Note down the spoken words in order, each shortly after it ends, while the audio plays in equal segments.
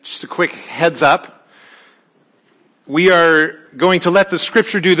Just a quick heads up. We are going to let the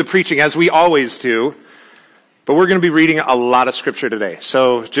Scripture do the preaching, as we always do, but we're going to be reading a lot of Scripture today.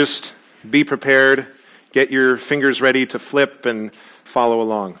 So just be prepared, get your fingers ready to flip and follow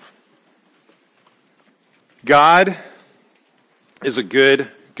along. God is a good,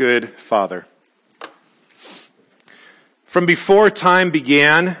 good Father. From before time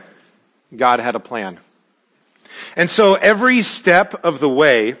began, God had a plan. And so every step of the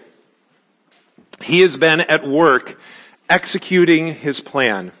way, He has been at work executing His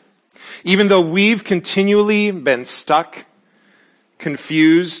plan. Even though we've continually been stuck,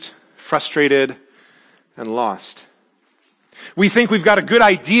 confused, frustrated, and lost. We think we've got a good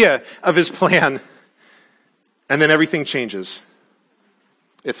idea of His plan, and then everything changes.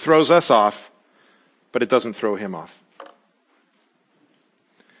 It throws us off, but it doesn't throw Him off.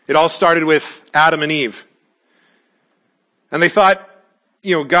 It all started with Adam and Eve. And they thought,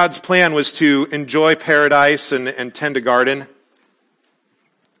 God's plan was to enjoy paradise and tend a garden.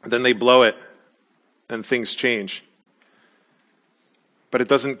 Then they blow it and things change. But it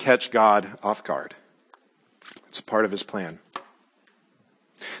doesn't catch God off guard. It's a part of His plan.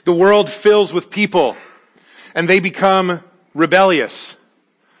 The world fills with people and they become rebellious.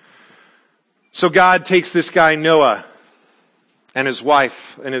 So God takes this guy Noah and his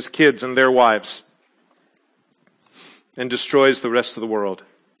wife and his kids and their wives and destroys the rest of the world.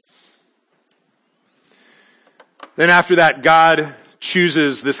 Then after that, God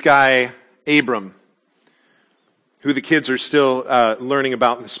chooses this guy, Abram, who the kids are still learning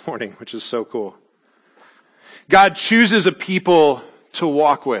about this morning, which is so cool. God chooses a people to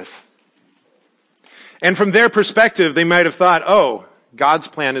walk with. And from their perspective, they might have thought, God's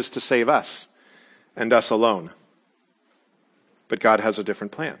plan is to save us and us alone. But God has a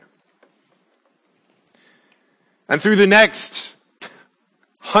different plan. And through the next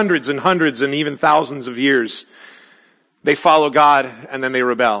hundreds and hundreds and even thousands of years, they follow God and then they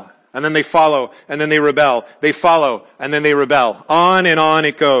rebel. And then they follow and then they rebel. They follow and then they rebel. On and on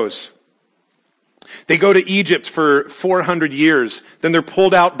it goes. They go to Egypt for 400 years. Then they're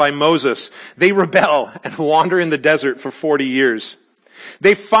pulled out by Moses. They rebel and wander in the desert for 40 years.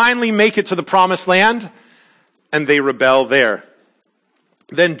 They finally make it to the promised land and they rebel there.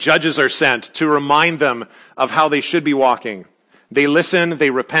 Then judges are sent to remind them of how they should be walking. They listen, they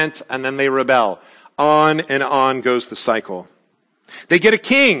repent, and then they rebel. On and on goes the cycle. They get a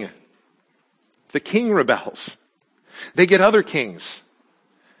king. The king rebels. They get other kings.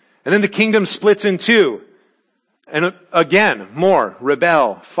 And then the kingdom splits in two. And again, more.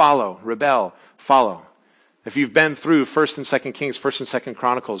 Rebel, follow, rebel, follow. If you've been through 1st and 2nd Kings, 1st and 2nd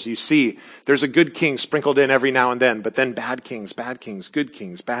Chronicles, you see there's a good king sprinkled in every now and then, but then bad kings, good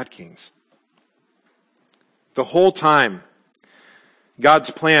kings, bad kings. The whole time, God's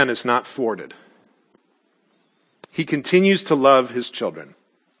plan is not thwarted. He continues to love His children.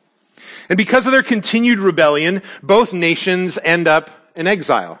 And because of their continued rebellion, both nations end up in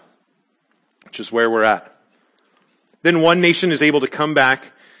exile, which is where we're at. Then one nation is able to come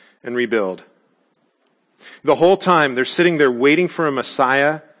back and rebuild. The whole time, they're sitting there waiting for a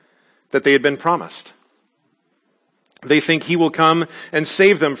Messiah that they had been promised. They think He will come and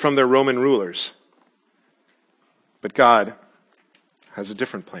save them from their Roman rulers. But God has a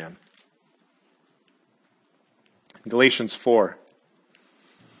different plan. In Galatians 4,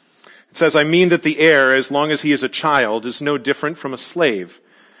 it says, I mean that the heir, as long as he is a child, is no different from a slave,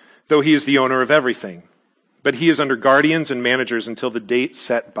 though he is the owner of everything. But he is under guardians and managers until the date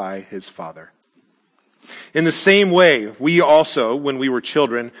set by his father. In the same way, we also, when we were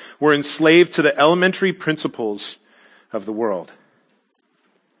children, were enslaved to the elementary principles of the world.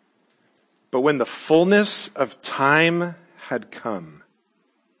 But when the fullness of time had come,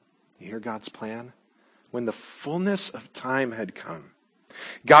 you hear God's plan? When the fullness of time had come,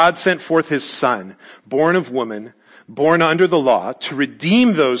 God sent forth His Son, born of woman, born under the law, to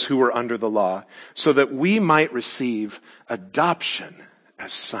redeem those who were under the law, so that we might receive adoption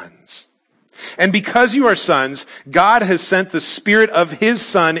as sons. And because you are sons, God has sent the Spirit of His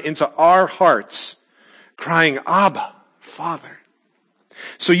Son into our hearts, crying, Abba, Father.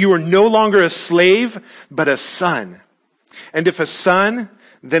 So you are no longer a slave, but a son. And if a son,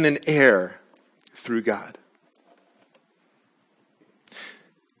 then an heir through God.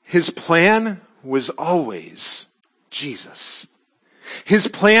 His plan was always Jesus. His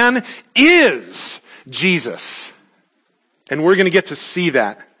plan is Jesus. And we're going to get to see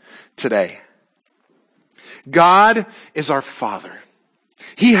that today. God is our Father.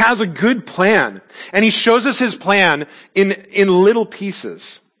 He has a good plan, and He shows us His plan in little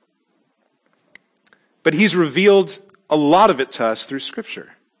pieces. But He's revealed a lot of it to us through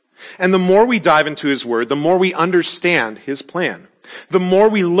Scripture. And the more we dive into his word, the more we understand his plan. The more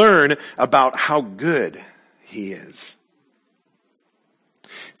we learn about how good he is.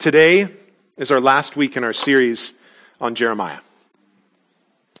 Today is our last week in our series on Jeremiah.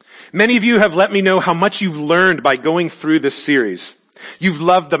 Many of you have let me know how much you've learned by going through this series. You've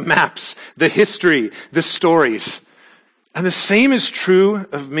loved the maps, the history, the stories. And the same is true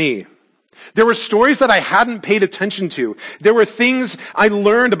of me. There were stories that I hadn't paid attention to. There were things I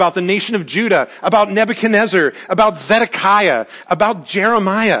learned about the nation of Judah, about Nebuchadnezzar, about Zedekiah, about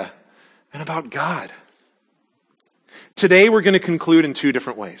Jeremiah, and about God. Today we're going to conclude in two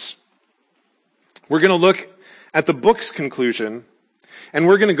different ways. We're going to look at the book's conclusion, and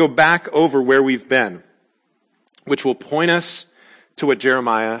we're going to go back over where we've been, which will point us to what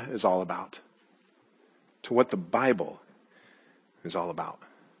Jeremiah is all about, to what the Bible is all about.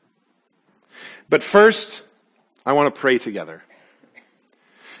 But first, I want to pray together.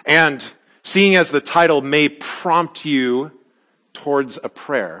 And seeing as the title may prompt you towards a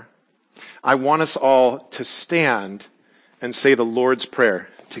prayer, I want us all to stand and say the Lord's Prayer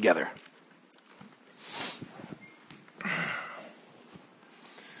together.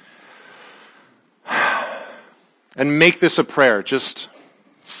 And make this a prayer, just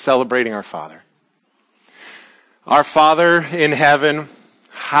celebrating our Father. Our Father in heaven,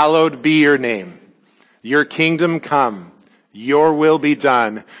 hallowed be your name. Your kingdom come, your will be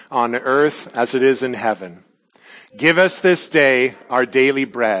done on earth as it is in heaven. Give us this day our daily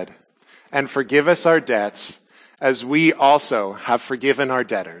bread, and forgive us our debts as we also have forgiven our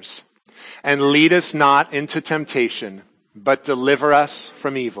debtors. And lead us not into temptation, but deliver us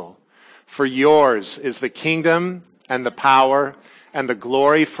from evil. For yours is the kingdom and the power and the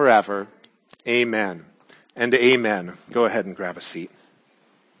glory forever. Amen and amen. Go ahead and grab a seat.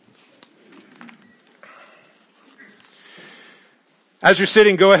 As you're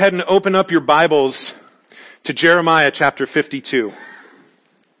sitting, go ahead and open up your Bibles to Jeremiah chapter 52.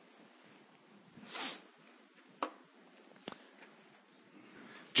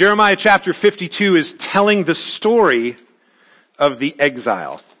 Jeremiah chapter 52 is telling the story of the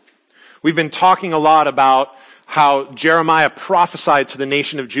exile. We've been talking a lot about how Jeremiah prophesied to the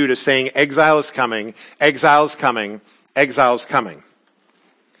nation of Judah saying, exile is coming, exile is coming, exile is coming.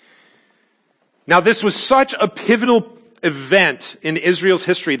 Now this was such a pivotal event in Israel's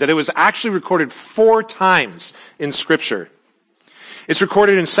history that it was actually recorded 4 times in Scripture. It's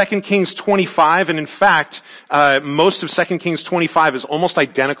recorded in 2 Kings 25, and in fact, most of 2 Kings 25 is almost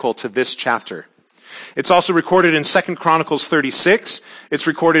identical to this chapter. It's also recorded in 2 Chronicles 36, it's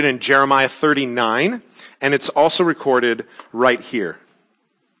recorded in Jeremiah 39, and it's also recorded right here.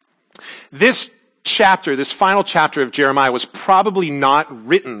 This chapter, this final chapter of Jeremiah, was probably not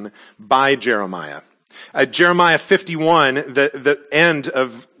written by Jeremiah. Jeremiah 51, the end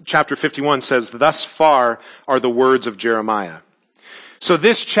of chapter 51 says, "Thus far are the words of Jeremiah." So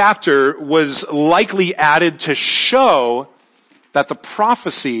this chapter was likely added to show that the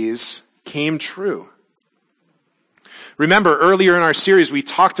prophecies came true. Remember, earlier in our series, we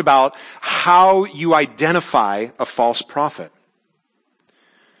talked about how you identify a false prophet.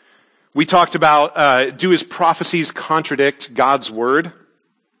 We talked about, do his prophecies contradict God's word?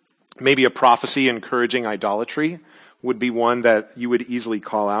 Maybe a prophecy encouraging idolatry would be one that you would easily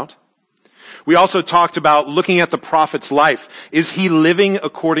call out. We also talked about looking at the prophet's life. Is he living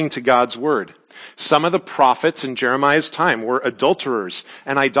according to God's word? Some of the prophets in Jeremiah's time were adulterers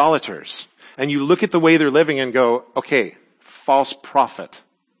and idolaters. And you look at the way they're living and go, okay, false prophet.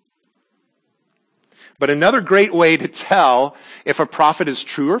 But another great way to tell if a prophet is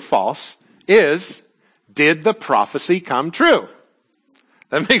true or false is, did the prophecy come true?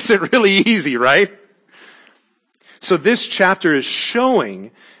 That makes it really easy, right? So this chapter is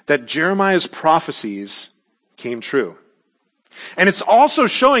showing that Jeremiah's prophecies came true. And it's also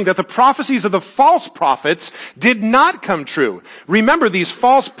showing that the prophecies of the false prophets did not come true. Remember, these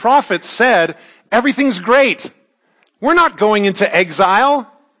false prophets said, everything's great. We're not going into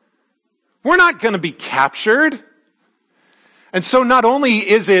exile. We're not going to be captured. And so not only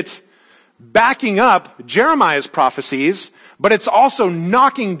is it backing up Jeremiah's prophecies, but it's also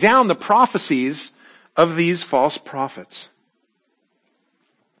knocking down the prophecies of these false prophets.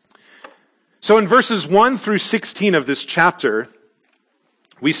 So in verses 1 through 16 of this chapter,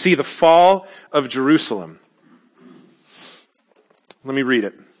 we see the fall of Jerusalem. Let me read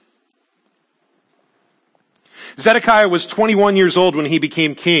it. Zedekiah was 21 years old when he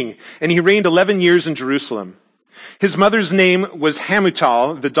became king, and he reigned 11 years in Jerusalem. His mother's name was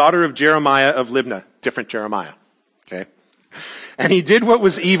Hamutal, the daughter of Jeremiah of Libnah. Different Jeremiah. Okay? And he did what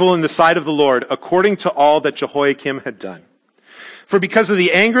was evil in the sight of the Lord, according to all that Jehoiakim had done. For because of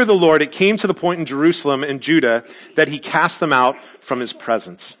the anger of the Lord, it came to the point in Jerusalem and Judah that he cast them out from his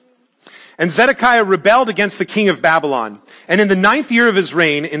presence. And Zedekiah rebelled against the king of Babylon. And in the 9th year of his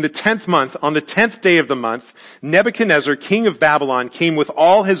reign, in the 10th month, on the 10th day of the month, Nebuchadnezzar, king of Babylon, came with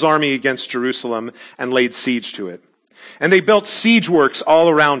all his army against Jerusalem and laid siege to it. And they built siege works all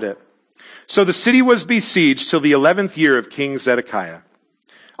around it. So the city was besieged till the 11th year of King Zedekiah.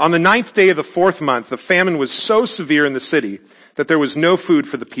 On the 9th day of the 4th month, the famine was so severe in the city that there was no food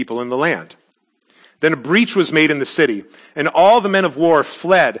for the people in the land. Then a breach was made in the city, and all the men of war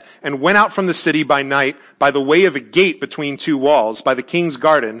fled and went out from the city by night by the way of a gate between two walls, by the king's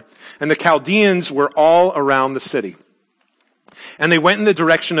garden, and the Chaldeans were all around the city. And they went in the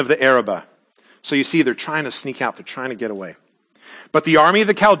direction of the Arabah. So you see, they're trying to sneak out, they're trying to get away. But the army of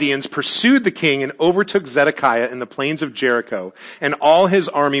the Chaldeans pursued the king and overtook Zedekiah in the plains of Jericho, and all his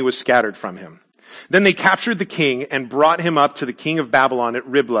army was scattered from him. Then they captured the king and brought him up to the king of Babylon at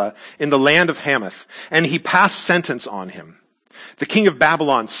Riblah in the land of Hamath, and he passed sentence on him. The king of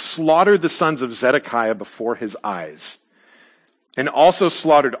Babylon slaughtered the sons of Zedekiah before his eyes, and also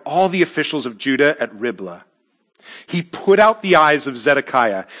slaughtered all the officials of Judah at Riblah. He put out the eyes of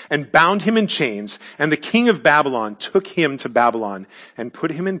Zedekiah and bound him in chains, and the king of Babylon took him to Babylon and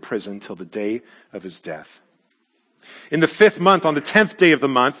put him in prison till the day of his death. In the 5th month, on the 10th day of the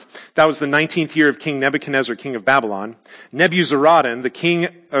month, that was the 19th year of King Nebuchadnezzar, king of Babylon, Nebuzaradan,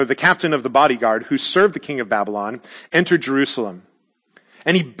 the captain of the bodyguard who served the king of Babylon, entered Jerusalem.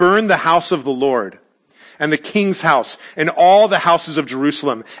 And he burned the house of the Lord and the king's house and all the houses of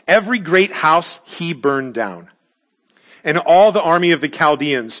Jerusalem. Every great house he burned down. And all the army of the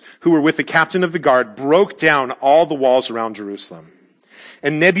Chaldeans who were with the captain of the guard broke down all the walls around Jerusalem.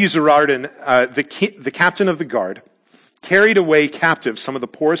 And Nebuzaradan, the captain of the guard, carried away captive some of the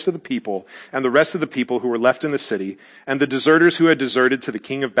poorest of the people and the rest of the people who were left in the city, and the deserters who had deserted to the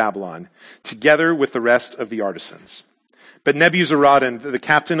king of Babylon, together with the rest of the artisans. But Nebuzaradan, the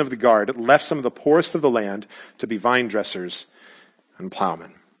captain of the guard, left some of the poorest of the land to be vine dressers and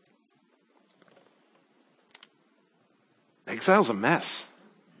plowmen. Exile's a mess.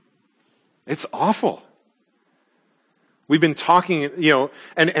 It's awful. We've been talking,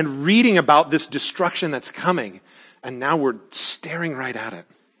 and reading about this destruction that's coming, and now we're staring right at it.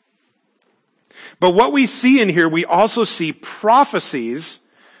 But what we see in here, we also see prophecies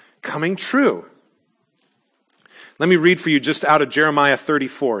coming true. Let me read for you just out of Jeremiah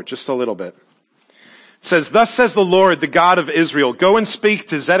 34, just a little bit. It says, "Thus says the Lord, the God of Israel, go and speak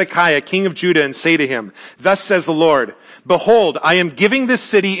to Zedekiah, king of Judah, and say to him, Thus says the Lord, Behold, I am giving this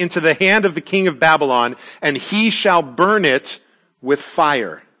city into the hand of the king of Babylon, and he shall burn it with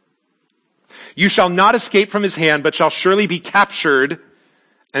fire. You shall not escape from his hand, but shall surely be captured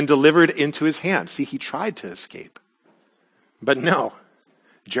and delivered into his hand." See, he tried to escape. But no,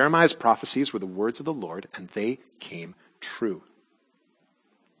 Jeremiah's prophecies were the words of the Lord, and they came true.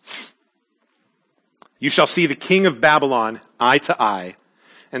 "You shall see the king of Babylon eye to eye,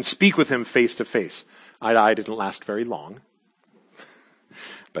 and speak with him face to face." Eye to eye didn't last very long,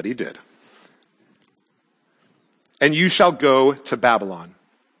 but he did. "And you shall go to Babylon.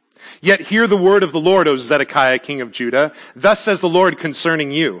 Yet hear the word of the Lord, O Zedekiah, king of Judah. Thus says the Lord concerning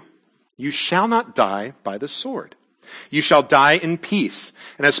you, You shall not die by the sword. You shall die in peace.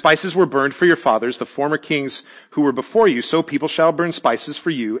 And as spices were burned for your fathers, the former kings who were before you, so people shall burn spices for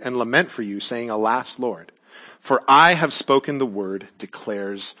you and lament for you, saying, Alas, Lord, for I have spoken the word,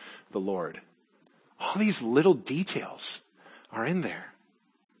 declares the Lord." All these little details are in there,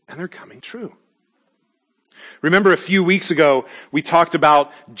 and they're coming true. Remember a few weeks ago, we talked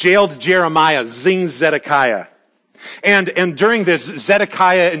about jailed Jeremiah zings Zedekiah. And during this,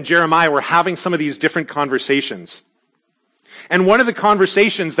 Zedekiah and Jeremiah were having some of these different conversations. And one of the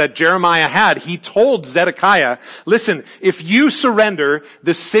conversations that Jeremiah had, he told Zedekiah, listen, if you surrender,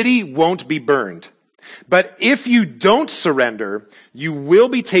 the city won't be burned. But if you don't surrender, you will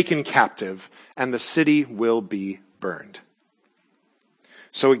be taken captive, and the city will be burned.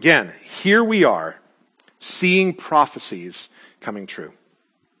 So again, here we are, seeing prophecies coming true.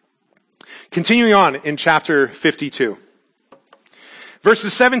 Continuing on in chapter 52.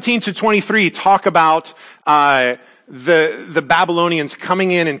 Verses 17 to 23 talk about the Babylonians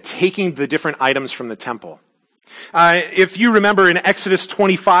coming in and taking the different items from the temple. If you remember in Exodus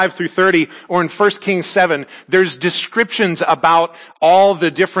 25 through 30 or in 1 Kings 7, there's descriptions about all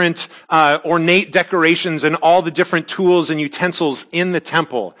the different ornate decorations and all the different tools and utensils in the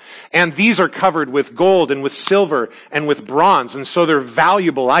temple. And these are covered with gold and with silver and with bronze, and so they're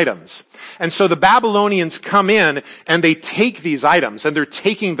valuable items. And so the Babylonians come in and they take these items, and they're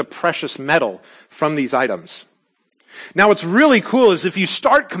taking the precious metal from these items. Now what's really cool is if you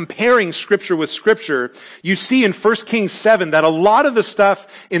start comparing scripture with scripture, you see in 1 Kings 7 that a lot of the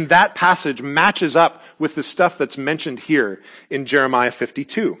stuff in that passage matches up with the stuff that's mentioned here in Jeremiah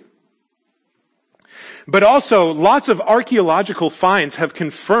 52. But also, lots of archaeological finds have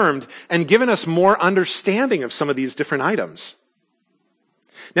confirmed and given us more understanding of some of these different items.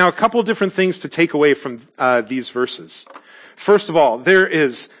 Now, a couple different things to take away from these verses. First of all, there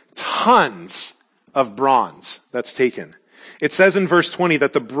is tons of bronze that's taken. It says in verse 20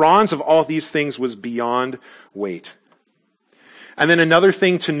 that the bronze of all these things was beyond weight. And then another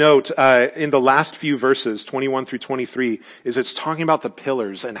thing to note in the last few verses, 21 through 23, is it's talking about the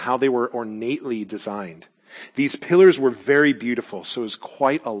pillars and how they were ornately designed. These pillars were very beautiful, so it was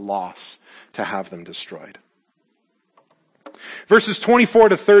quite a loss to have them destroyed. Verses 24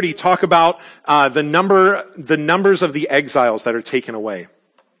 to 30 talk about the numbers of the exiles that are taken away.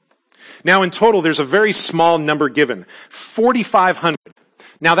 Now in total, there's a very small number given, 4,500.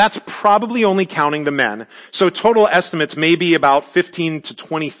 Now that's probably only counting the men, so total estimates may be about 15 to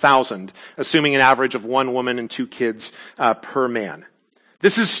 20,000, assuming an average of 1 woman and 2 kids per man.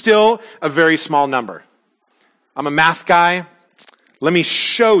 This is still a very small number. I'm a math guy. Let me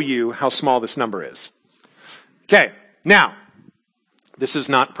show you how small this number is. Okay, now, this is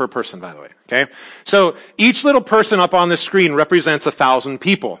not per person, by the way, okay? So each little person up on the screen represents 1,000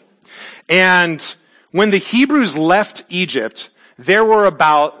 people. And when the Hebrews left Egypt, there were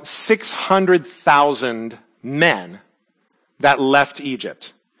about 600,000 men that left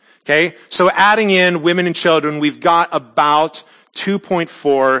Egypt. Okay? So adding in women and children, we've got about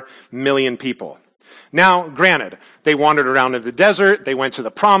 2.4 million people. Now, granted, they wandered around in the desert, they went to the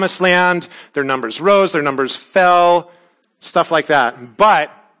promised land, their numbers rose, their numbers fell, stuff like that.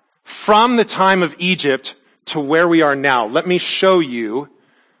 But from the time of Egypt to where we are now, let me show you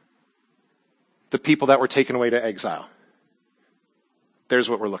the people that were taken away to exile. There's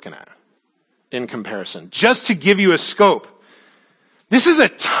what we're looking at in comparison. Just to give you a scope, this is a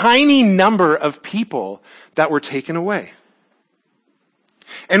tiny number of people that were taken away.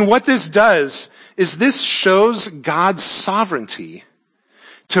 And what this does is this shows God's sovereignty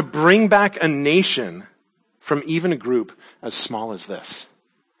to bring back a nation from even a group as small as this.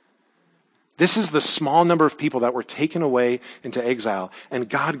 This is the small number of people that were taken away into exile, and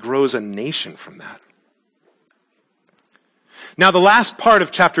God grows a nation from that. Now, the last part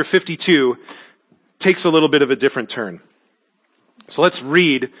of chapter 52 takes a little bit of a different turn. So let's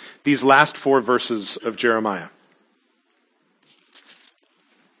read these last 4 verses of Jeremiah.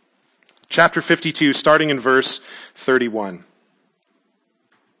 Chapter 52, starting in verse 31.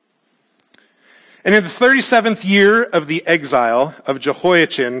 And in the 37th year of the exile of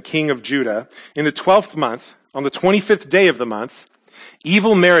Jehoiachin, king of Judah, in the 12th month, on the 25th day of the month,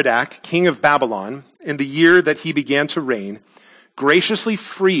 Evil-Merodach, king of Babylon, in the year that he began to reign, graciously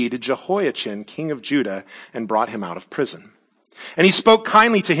freed Jehoiachin, king of Judah, and brought him out of prison. And he spoke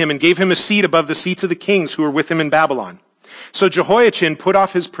kindly to him and gave him a seat above the seats of the kings who were with him in Babylon. So Jehoiachin put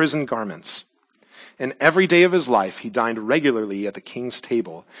off his prison garments. And every day of his life he dined regularly at the king's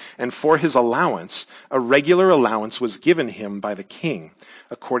table. And for his allowance, a regular allowance was given him by the king,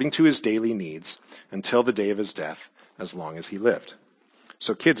 according to his daily needs, until the day of his death, as long as he lived.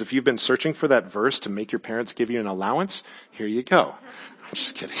 So kids, if you've been searching for that verse to make your parents give you an allowance, here you go. I'm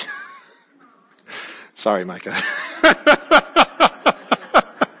just kidding. Sorry, Micah.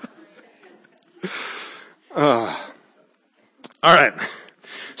 All right.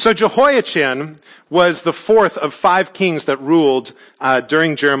 So Jehoiachin was the 4th of 5 kings that ruled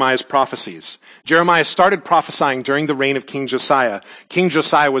during Jeremiah's prophecies. Jeremiah started prophesying during the reign of King Josiah. King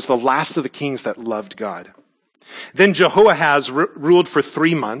Josiah was the last of the kings that loved God. Then Jehoahaz ruled for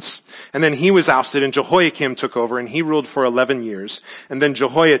 3 months, and then he was ousted, and Jehoiakim took over, and he ruled for 11 years. And then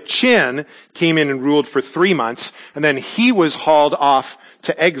Jehoiachin came in and ruled for 3 months, and then he was hauled off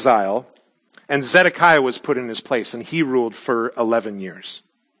to exile, and Zedekiah was put in his place, and he ruled for 11 years.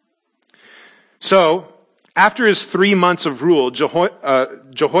 So, after his 3 months of rule,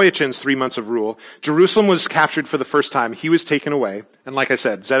 Jehoiachin's 3 months of rule, Jerusalem was captured for the first time. He was taken away, and like I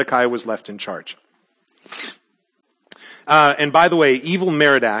said, Zedekiah was left in charge. And by the way,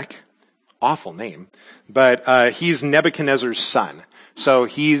 Evil-Merodach, awful name, but he's Nebuchadnezzar's son. So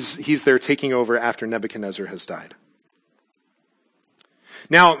he's there taking over after Nebuchadnezzar has died.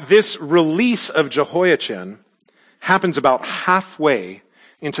 Now, this release of Jehoiachin happens about halfway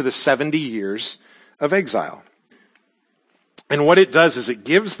into the 70 years of exile. And what it does is it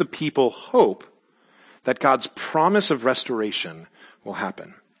gives the people hope that God's promise of restoration will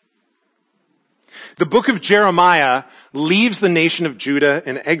happen. The book of Jeremiah leaves the nation of Judah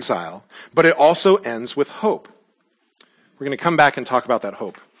in exile, but it also ends with hope. We're going to come back and talk about that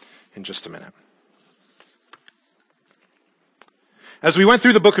hope in just a minute. As we went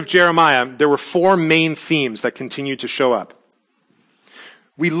through the book of Jeremiah, there were 4 main themes that continued to show up.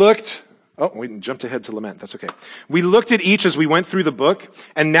 We jumped ahead to lament. That's okay. We looked at each as we went through the book,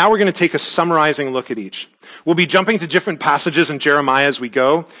 and now we're going to take a summarizing look at each. We'll be jumping to different passages in Jeremiah as we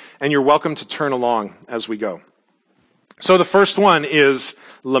go, and you're welcome to turn along as we go. So the first one is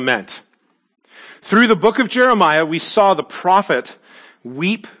lament. Through the book of Jeremiah, we saw the prophet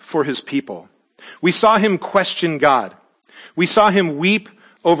weep for his people. We saw him question God. We saw him weep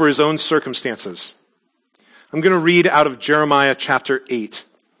over his own circumstances. I'm going to read out of Jeremiah chapter 8.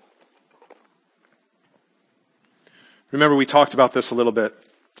 Remember, we talked about this a little bit.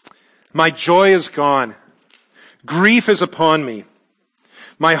 My joy is gone. Grief is upon me.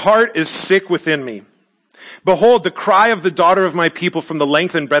 My heart is sick within me. Behold, the cry of the daughter of my people from the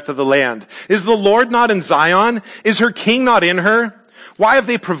length and breadth of the land. Is the Lord not in Zion? Is her king not in her? Why have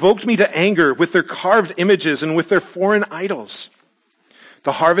they provoked me to anger with their carved images and with their foreign idols?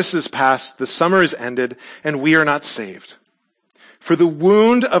 The harvest is past, the summer is ended, and we are not saved. For the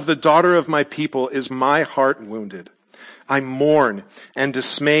wound of the daughter of my people is my heart wounded. I mourn, and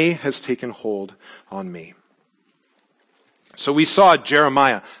dismay has taken hold on me. So we saw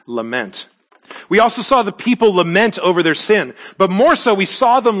Jeremiah lament. We also saw the people lament over their sin, but more so we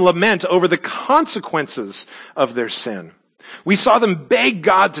saw them lament over the consequences of their sin. We saw them beg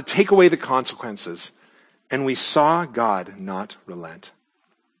God to take away the consequences, and we saw God not relent.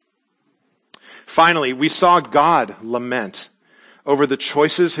 Finally, we saw God lament over the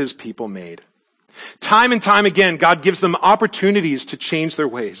choices his people made. Time and time again, God gives them opportunities to change their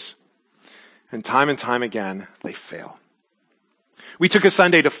ways. And time again, they fail. We took a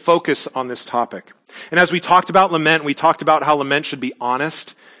Sunday to focus on this topic. And as we talked about lament, we talked about how lament should be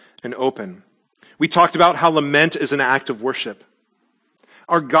honest and open. We talked about how lament is an act of worship.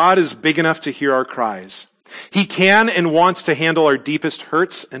 Our God is big enough to hear our cries. He can and wants to handle our deepest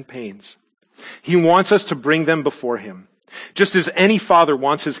hurts and pains. He wants us to bring them before him. Just as any father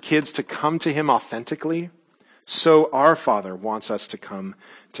wants his kids to come to him authentically, so our Father wants us to come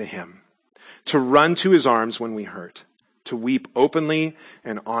to him, to run to his arms when we hurt, to weep openly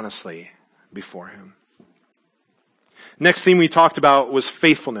and honestly before him. Next theme we talked about was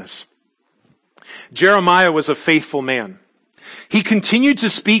faithfulness. Jeremiah was a faithful man. He continued to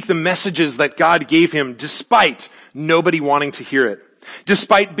speak the messages that God gave him despite nobody wanting to hear it.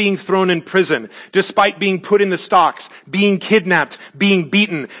 Despite being thrown in prison, despite being put in the stocks, being kidnapped, being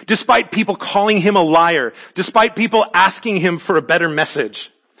beaten, despite people calling him a liar, despite people asking him for a better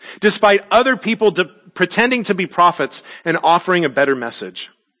message, despite other people pretending to be prophets and offering a better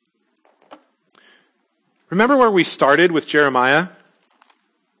message. Remember where we started with Jeremiah?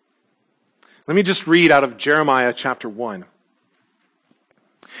 Let me just read out of Jeremiah chapter 1.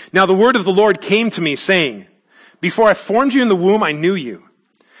 Now the word of the Lord came to me saying, before I formed you in the womb, I knew you.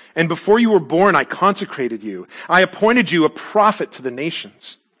 And before you were born, I consecrated you. I appointed you a prophet to the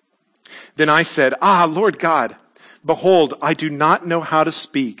nations. Then I said, Lord God, behold, I do not know how to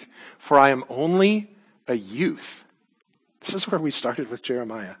speak, for I am only a youth. This is where we started with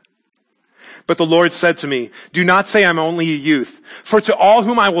Jeremiah. But the Lord said to me, do not say I'm only a youth, for to all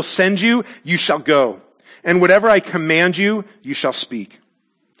whom I will send you, you shall go. And whatever I command you, you shall speak.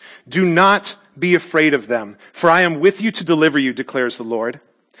 Do not be afraid of them, for I am with you to deliver you, declares the Lord.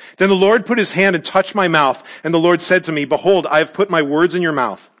 Then the Lord put his hand and touched my mouth, and the Lord said to me, behold, I have put my words in your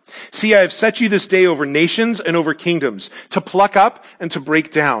mouth. See, I have set you this day over nations and over kingdoms, to pluck up and to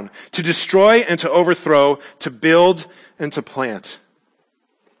break down, to destroy and to overthrow, to build and to plant.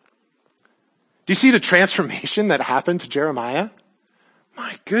 Do you see the transformation that happened to Jeremiah?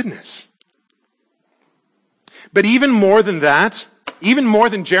 My goodness. But even more than that, even more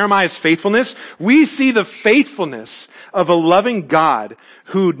than Jeremiah's faithfulness, we see the faithfulness of a loving God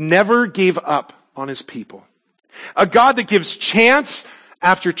who never gave up on his people. A God that gives chance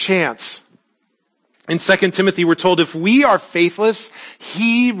after chance. In 2 Timothy, we're told if we are faithless,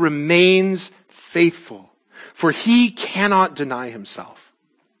 he remains faithful, for he cannot deny himself.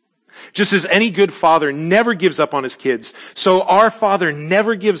 Just as any good father never gives up on his kids, so our Father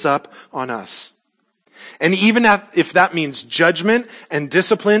never gives up on us. And even if that means judgment and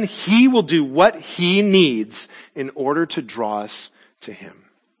discipline, he will do what he needs in order to draw us to him.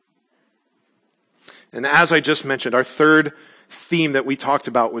 And as I just mentioned, our third theme that we talked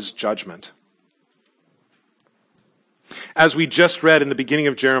about was judgment. As we just read in the beginning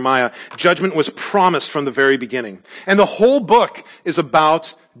of Jeremiah, judgment was promised from the very beginning. And the whole book is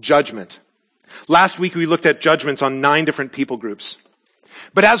about judgment. Last week we looked at judgments on 9 different people groups.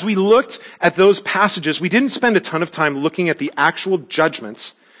 But as we looked at those passages, we didn't spend a ton of time looking at the actual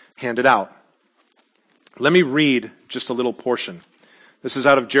judgments handed out. Let me read just a little portion. This is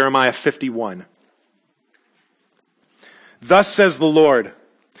out of Jeremiah 51. Thus says the Lord,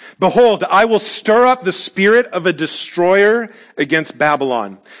 behold, I will stir up the spirit of a destroyer against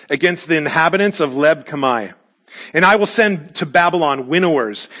Babylon, against the inhabitants of Leb Kamai. And I will send to Babylon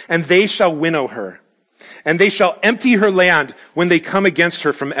winnowers, and they shall winnow her. And they shall empty her land when they come against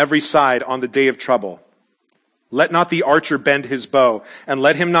her from every side on the day of trouble. Let not the archer bend his bow, and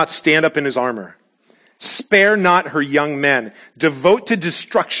let him not stand up in his armor. Spare not her young men. Devote to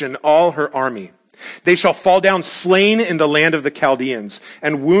destruction all her army. They shall fall down slain in the land of the Chaldeans,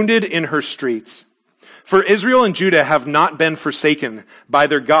 and wounded in her streets. For Israel and Judah have not been forsaken by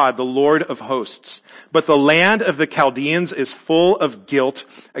their God, the Lord of hosts. But the land of the Chaldeans is full of guilt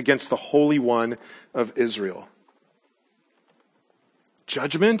against the Holy One of Israel.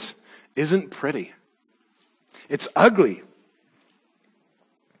 Judgment isn't pretty. It's ugly.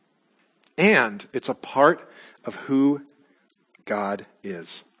 And it's a part of who God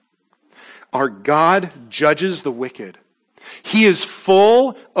is. Our God judges the wicked. He is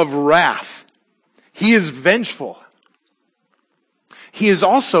full of wrath. He is vengeful. He is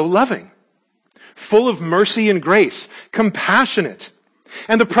also loving, full of mercy and grace, compassionate.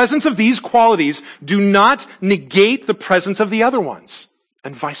 And the presence of these qualities do not negate the presence of the other ones,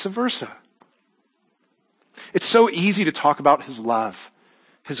 and vice versa. It's so easy to talk about his love,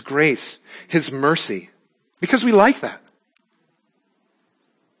 his grace, his mercy, because we like that.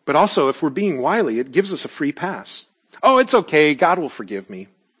 But also, if we're being wily, it gives us a free pass. Oh, it's okay, God will forgive me.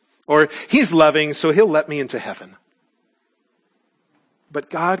 Or he's loving, so he'll let me into heaven. But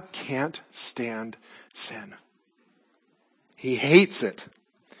God can't stand sin. He hates it.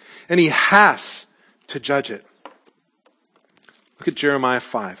 And he has to judge it. Look at Jeremiah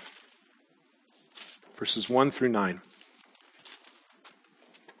 5, verses 1 through 9.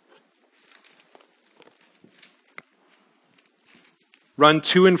 Run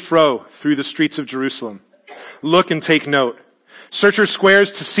to and fro through the streets of Jerusalem. Look and take note. Search her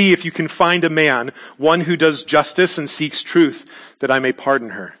squares to see if you can find a man, one who does justice and seeks truth, that I may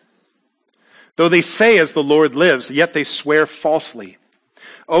pardon her. Though they say, as the Lord lives, yet they swear falsely.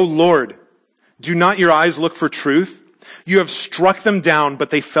 O Lord, do not your eyes look for truth? You have struck them down,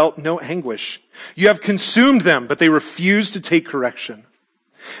 but they felt no anguish. You have consumed them, but they refused to take correction.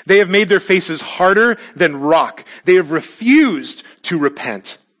 They have made their faces harder than rock. They have refused to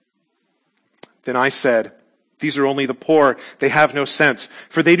repent. Then I said, these are only the poor. They have no sense,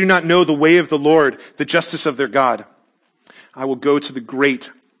 for they do not know the way of the Lord, the justice of their God. I will go to the great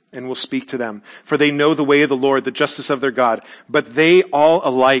and will speak to them, for they know the way of the Lord, the justice of their God. But they all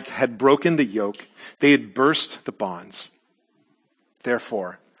alike had broken the yoke. They had burst the bonds.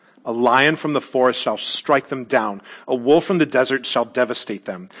 Therefore, a lion from the forest shall strike them down. A wolf from the desert shall devastate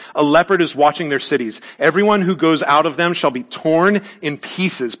them. A leopard is watching their cities. Everyone who goes out of them shall be torn in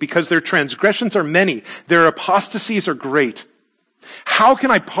pieces, because their transgressions are many. Their apostasies are great. How can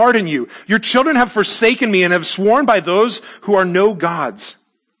I pardon you? Your children have forsaken me and have sworn by those who are no gods.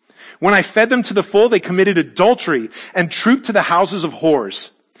 When I fed them to the full, they committed adultery and trooped to the houses of whores.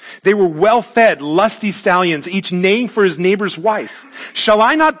 They were well-fed, lusty stallions, each neighing for his neighbor's wife. Shall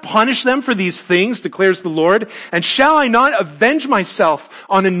I not punish them for these things, declares the Lord? And shall I not avenge myself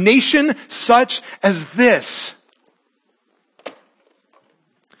on a nation such as this?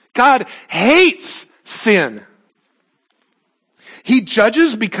 God hates sin. He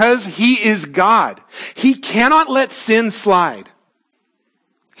judges because he is God. He cannot let sin slide.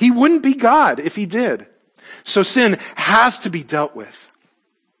 He wouldn't be God if he did. So sin has to be dealt with.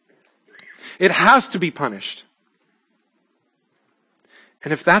 It has to be punished.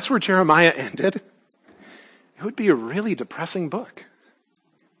 And if that's where Jeremiah ended, it would be a really depressing book.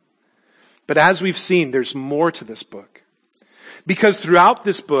 But as we've seen, there's more to this book. Because throughout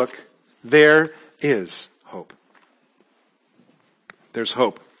this book, there is hope. There's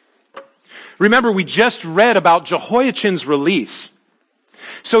hope. Remember, we just read about Jehoiachin's release.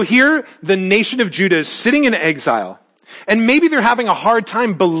 So here, the nation of Judah is sitting in exile. And maybe they're having a hard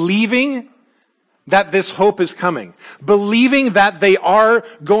time believing that this hope is coming, believing that they are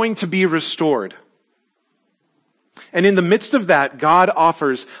going to be restored. And in the midst of that, God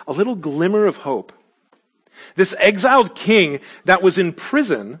offers a little glimmer of hope. This exiled king that was in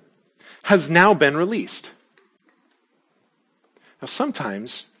prison has now been released. Now,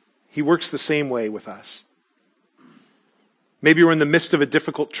 sometimes he works the same way with us. Maybe we're in the midst of a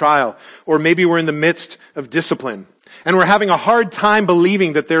difficult trial, or maybe we're in the midst of discipline. And we're having a hard time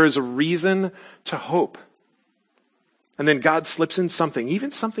believing that there is a reason to hope. And then God slips in something,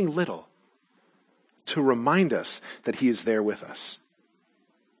 even something little, to remind us that he is there with us.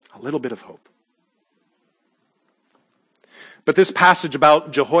 A little bit of hope. But this passage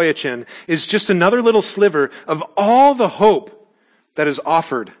about Jehoiachin is just another little sliver of all the hope that is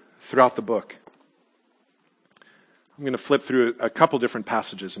offered throughout the book. I'm going to flip through a couple different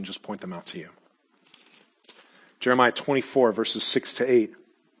passages and just point them out to you. Jeremiah 24, verses 6 to 8.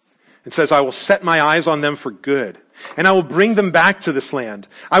 It says, I will set my eyes on them for good, and I will bring them back to this land.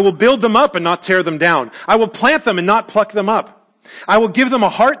 I will build them up and not tear them down. I will plant them and not pluck them up. I will give them a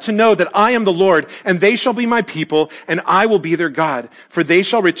heart to know that I am the Lord, and they shall be my people, and I will be their God, for they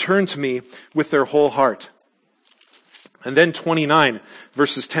shall return to me with their whole heart. And then 29,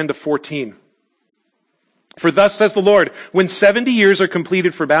 verses 10 to 14. For thus says the Lord, when 70 years are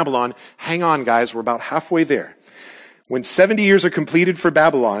completed for Babylon, hang on guys, we're about halfway there. When 70 years are completed for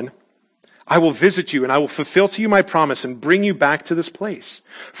Babylon, I will visit you and I will fulfill to you my promise and bring you back to this place.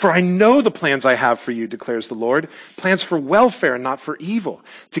 For I know the plans I have for you, declares the Lord, plans for welfare and not for evil,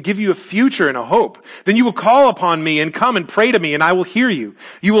 to give you a future and a hope. Then you will call upon me and come and pray to me, and I will hear you.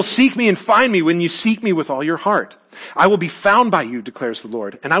 You will seek me and find me when you seek me with all your heart. I will be found by you, declares the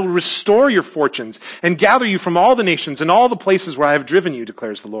Lord, and I will restore your fortunes and gather you from all the nations and all the places where I have driven you,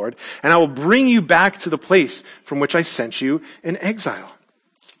 declares the Lord, and I will bring you back to the place from which I sent you in exile.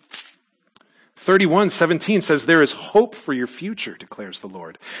 31:17 says, there is hope for your future, declares the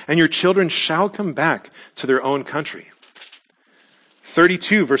Lord, and your children shall come back to their own country.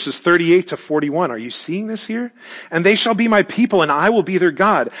 32 verses 38 to 41. Are you seeing this here? And they shall be my people, and I will be their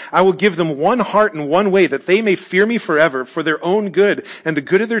God. I will give them one heart and one way, that they may fear me forever, for their own good and the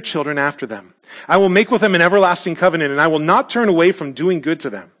good of their children after them. I will make with them an everlasting covenant, and I will not turn away from doing good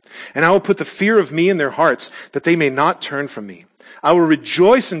to them. And I will put the fear of me in their hearts, that they may not turn from me. I will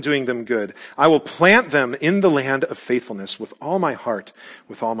rejoice in doing them good. I will plant them in the land of faithfulness with all my heart,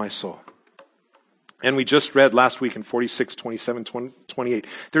 with all my soul. And we just read last week in 46, 27, 28.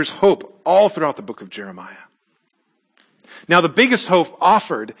 There's hope all throughout the book of Jeremiah. Now the biggest hope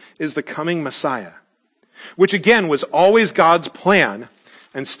offered is the coming Messiah, which again was always God's plan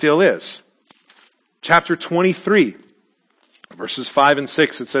and still is. Chapter 23. Verses 5 and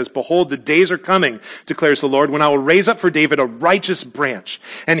 6, it says, behold, the days are coming, declares the Lord, when I will raise up for David a righteous branch,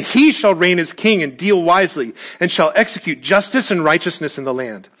 and he shall reign as king and deal wisely, and shall execute justice and righteousness in the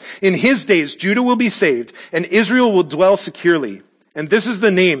land. In his days, Judah will be saved, and Israel will dwell securely. And this is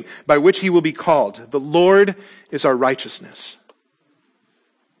the name by which he will be called. The Lord is our righteousness.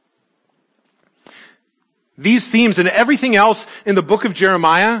 These themes and everything else in the book of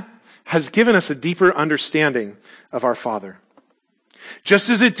Jeremiah has given us a deeper understanding of our Father. Just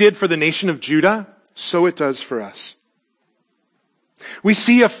as it did for the nation of Judah, so it does for us. We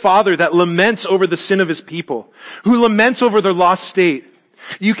see a Father that laments over the sin of his people, who laments over their lost state.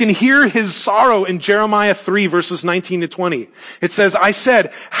 You can hear his sorrow in Jeremiah 3, verses 19 to 20. It says, I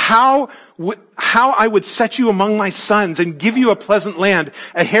said, how I would set you among my sons and give you a pleasant land,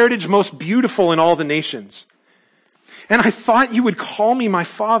 a heritage most beautiful in all the nations. And I thought you would call me my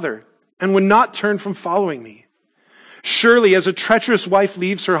father and would not turn from following me. Surely as a treacherous wife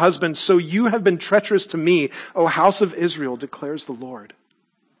leaves her husband, so you have been treacherous to me, O house of Israel, declares the Lord.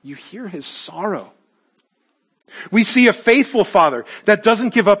 You hear his sorrow. We see a faithful Father that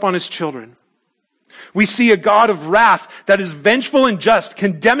doesn't give up on his children. We see a God of wrath that is vengeful and just,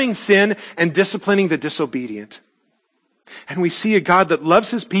 condemning sin and disciplining the disobedient. And we see a God that loves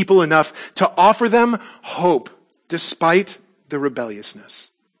his people enough to offer them hope despite their rebelliousness.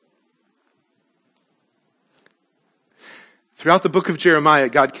 Throughout the book of Jeremiah,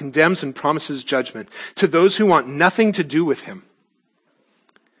 God condemns and promises judgment to those who want nothing to do with him.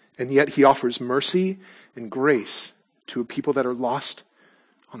 And yet he offers mercy and grace to a people that are lost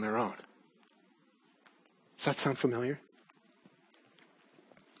on their own. Does that sound familiar?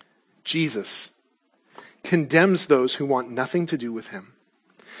 Jesus condemns those who want nothing to do with him.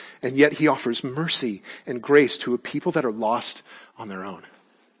 And yet he offers mercy and grace to a people that are lost on their own.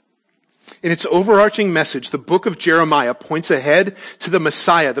 In its overarching message, the book of Jeremiah points ahead to the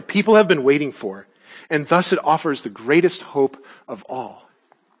Messiah the people have been waiting for, and thus it offers the greatest hope of all,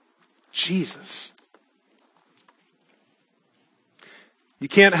 Jesus. You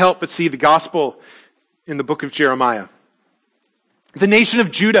can't help but see the gospel in the book of Jeremiah. The nation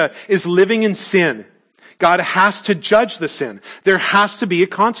of Judah is living in sin. God has to judge the sin. There has to be a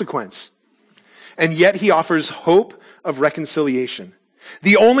consequence. And yet he offers hope of reconciliation.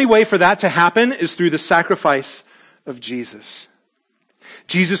 The only way for that to happen is through the sacrifice of Jesus.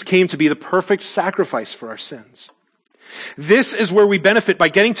 Jesus came to be the perfect sacrifice for our sins. This is where we benefit by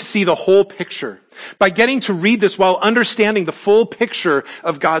getting to see the whole picture, by getting to read this while understanding the full picture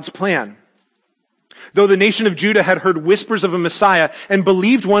of God's plan. Though the nation of Judah had heard whispers of a Messiah and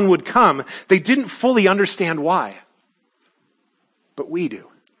believed one would come, they didn't fully understand why. But we do.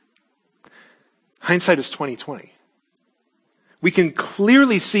 Hindsight is 20/20. We can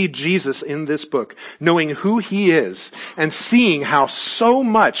clearly see Jesus in this book, knowing who he is and seeing how so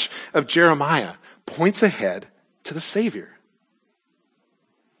much of Jeremiah points ahead to the Savior.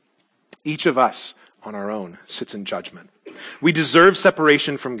 Each of us on our own sits in judgment. We deserve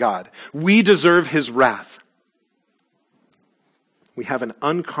separation from God. We deserve his wrath. We have an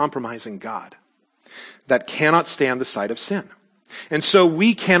uncompromising God that cannot stand the sight of sin. And so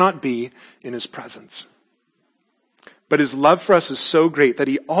we cannot be in his presence. But his love for us is so great that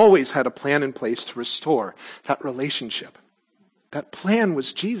he always had a plan in place to restore that relationship. That plan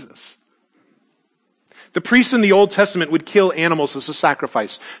was Jesus. The priests in the Old Testament would kill animals as a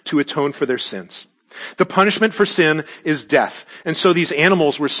sacrifice to atone for their sins. The punishment for sin is death, and so these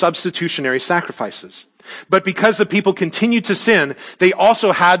animals were substitutionary sacrifices. But because the people continued to sin, they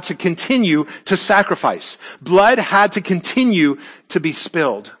also had to continue to sacrifice. Blood had to continue to be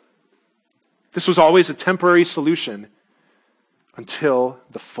spilled. This was always a temporary solution until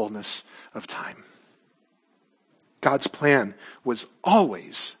the fullness of time. God's plan was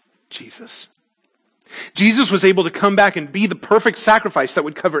always Jesus. Jesus was able to come back and be the perfect sacrifice that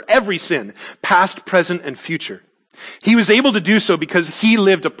would cover every sin, past, present, and future. He was able to do so because he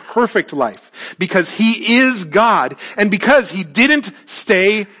lived a perfect life, because he is God, and because he didn't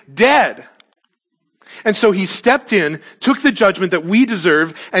stay dead. And so he stepped in, took the judgment that we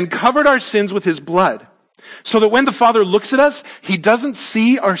deserve, and covered our sins with his blood. So that when the Father looks at us, he doesn't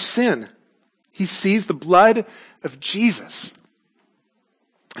see our sin. He sees the blood of Jesus.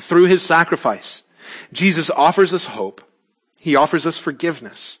 Through his sacrifice, Jesus offers us hope. He offers us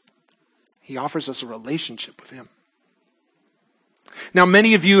forgiveness. He offers us a relationship with him. Now,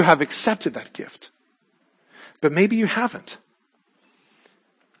 many of you have accepted that gift, but maybe you haven't.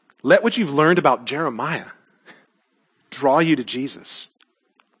 Let what you've learned about Jeremiah draw you to Jesus.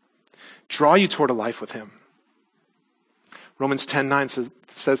 Draw you toward a life with him. Romans 10:9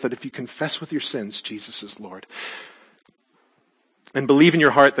 says that if you confess with your sins, Jesus is Lord, and believe in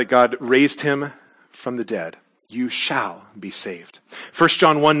your heart that God raised him from the dead, you shall be saved. 1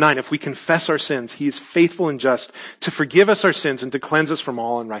 John 1:9, if we confess our sins, he is faithful and just to forgive us our sins and to cleanse us from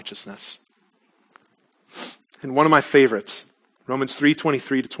all unrighteousness. And one of my favorites, Romans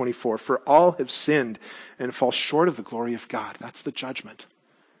 3:23-24, for all have sinned and fall short of the glory of God. That's the judgment.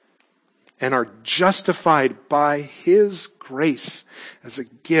 And are justified by his grace as a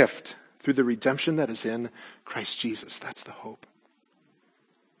gift through the redemption that is in Christ Jesus. That's the hope.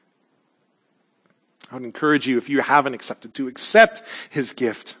 I would encourage you, if you haven't accepted, to accept his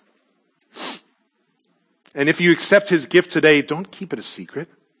gift. And if you accept his gift today, don't keep it a secret.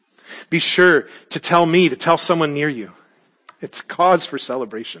 Be sure to tell me, to tell someone near you. It's cause for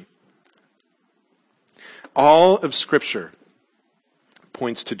celebration. All of Scripture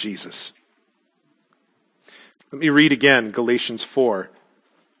points to Jesus. Let me read again Galatians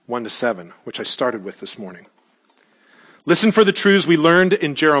 4:1-7, which I started with this morning. Listen for the truths we learned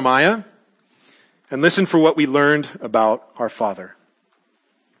in Jeremiah, and listen for what we learned about our Father.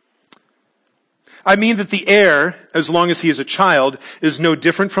 I mean that the heir, as long as he is a child, is no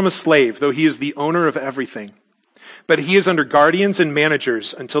different from a slave, though he is the owner of everything. But he is under guardians and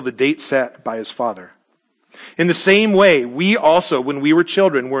managers until the date set by his father. In the same way, we also, when we were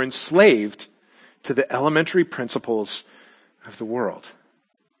children, were enslaved to the elementary principles of the world.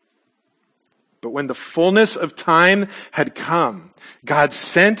 But when the fullness of time had come, God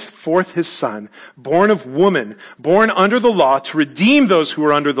sent forth his Son, born of woman, born under the law, to redeem those who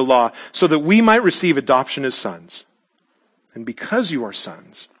were under the law, so that we might receive adoption as sons. And because you are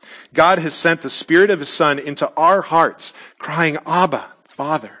sons, God has sent the Spirit of his Son into our hearts, crying, Abba,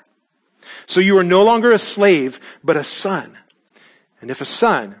 Father. So you are no longer a slave, but a son. And if a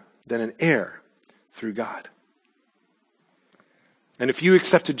son, then an heir through God. And if you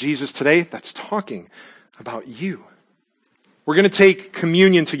accepted Jesus today, that's talking about you. We're going to take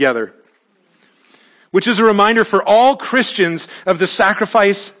communion together, which is a reminder for all Christians of the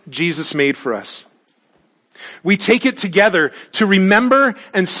sacrifice Jesus made for us. We take it together to remember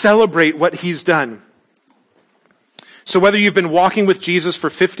and celebrate what he's done. So whether you've been walking with Jesus for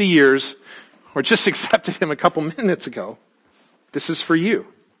 50 years or just accepted him a couple minutes ago, this is for you.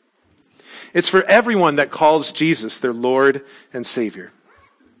 It's for everyone that calls Jesus their Lord and Savior.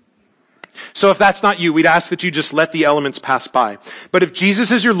 So if that's not you, we'd ask that you just let the elements pass by. But if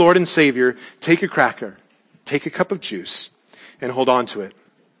Jesus is your Lord and Savior, take a cracker, take a cup of juice and hold on to it.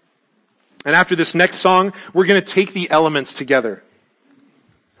 And after this next song, we're going to take the elements together.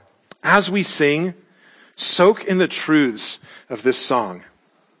 As we sing, soak in the truths of this song,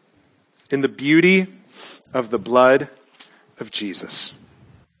 in the beauty of the blood of Jesus.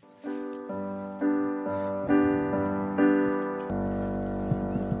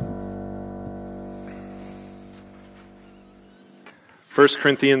 1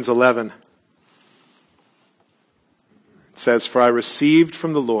 Corinthians 11. It says, "For I received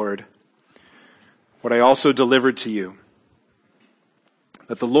from the Lord what I also delivered to you,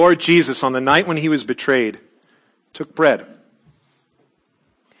 that the Lord Jesus, on the night when he was betrayed, took bread. And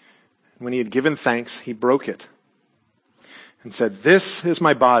when he had given thanks, he broke it and said, 'This is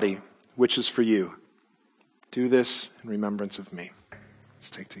my body, which is for you. Do this in remembrance of me.'" Let's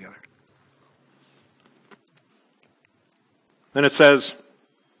take together. Then it says,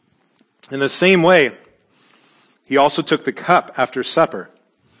 "In the same way, he also took the cup after supper,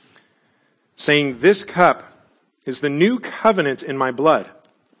 saying, 'This cup is the new covenant in my blood.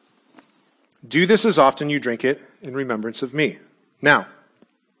 Do this as often you drink it in remembrance of me.'" Now,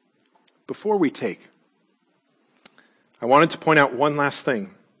 before we take, I wanted to point out one last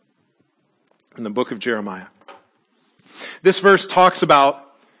thing in the book of Jeremiah. This verse talks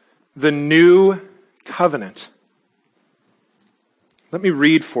about the new covenant. Let me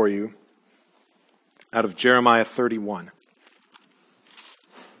read for you out of Jeremiah 31.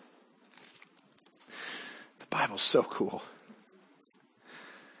 The Bible's so cool.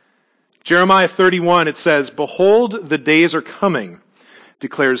 Jeremiah 31, it says, "Behold, the days are coming,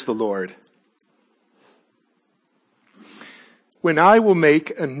 declares the Lord, when I will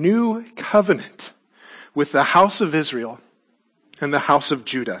make a new covenant with the house of Israel and the house of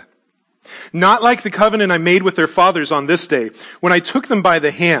Judah. Not like the covenant I made with their fathers on this day, when I took them by the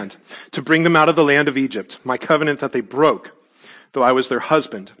hand to bring them out of the land of Egypt, my covenant that they broke, though I was their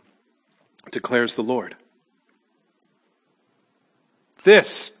husband, declares the Lord."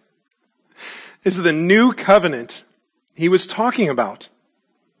 This is the new covenant he was talking about.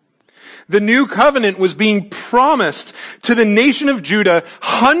 The new covenant was being promised to the nation of Judah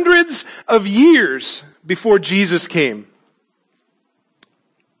hundreds of years before Jesus came.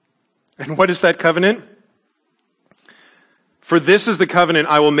 And what is that covenant? "For this is the covenant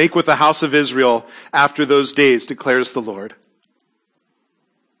I will make with the house of Israel after those days, declares the Lord.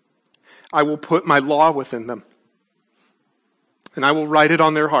 I will put my law within them, and I will write it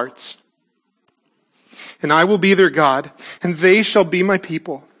on their hearts. And I will be their God, and they shall be my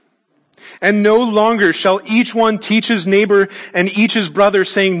people. And no longer shall each one teach his neighbor and each his brother,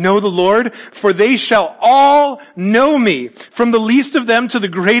 saying, 'Know the Lord,' for they shall all know me, from the least of them to the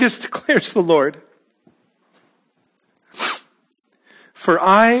greatest, declares the Lord. For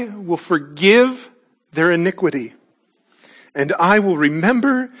I will forgive their iniquity, and I will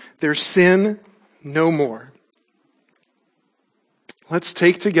remember their sin no more." Let's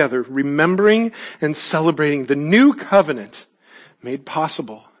take together, remembering and celebrating the new covenant made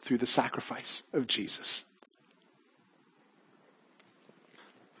possible through the sacrifice of Jesus.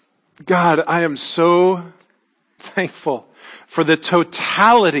 God, I am so thankful for the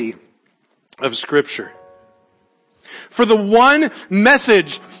totality of Scripture. For the one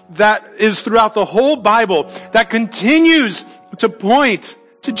message that is throughout the whole Bible that continues to point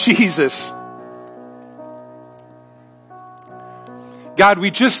to Jesus. God,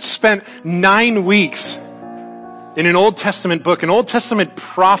 we just spent 9 weeks in an Old Testament book, an Old Testament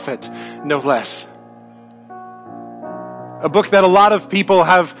prophet, no less. A book that a lot of people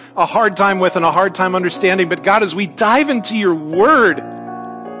have a hard time with and a hard time understanding. But God, as we dive into your word,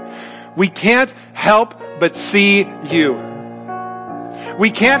 we can't help but see you. We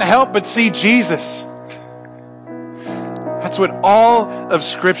can't help but see Jesus. That's what all of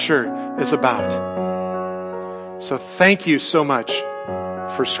Scripture is about. So thank you so much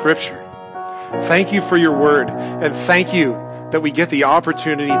for Scripture. Thank you for your word, and thank you that we get the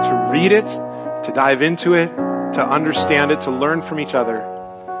opportunity to read it, to dive into it, to understand it, to learn from each other,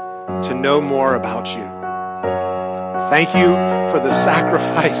 to know more about you. Thank you for the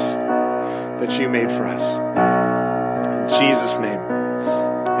sacrifice that you made for us. In Jesus' name,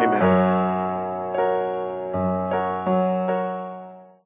 amen.